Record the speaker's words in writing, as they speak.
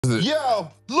Yo,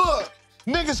 look,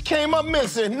 niggas came up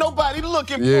missing. Nobody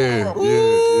looking for them.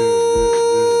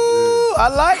 I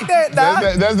like that, Doc.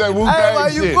 That's that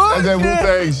Wu-Tang shit. That's that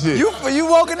Wu-Tang shit. You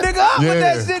woke a nigga up with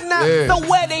that shit now. So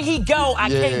where did he go? I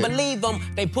can't believe them.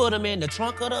 They put him in the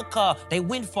trunk of the car. They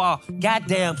went far.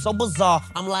 Goddamn, so bizarre.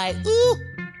 I'm like, ooh.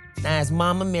 Now his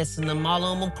mama missing them. All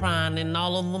of them crying and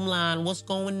all of them lying. What's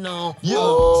going on?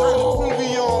 Yo, turn the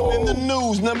TV on in the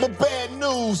news. Number bad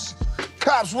news.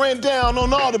 Cops ran down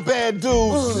on all the bad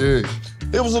dudes.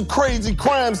 It was a crazy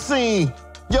crime scene.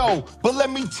 Yo, but let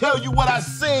me tell you what I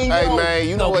seen, Hey, yo. man,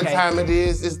 you know what time it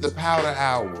is? It's the powder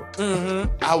hour.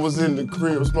 I was in the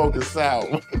crib smoking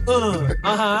sour.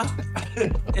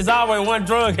 There's always one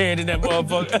drug head in that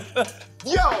motherfucker.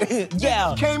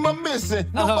 Yo, came up missing.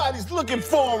 Nobody's looking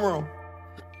for him.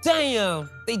 Damn,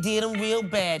 they did him real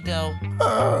bad, though.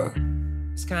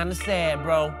 It's kind of sad,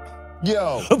 bro.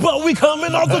 Yo. But we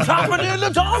coming off the top of the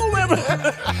dome.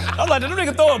 I'm like, did them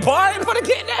nigga throw a party for the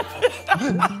kidnapping?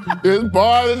 It's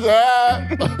party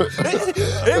time.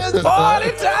 It's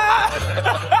party time.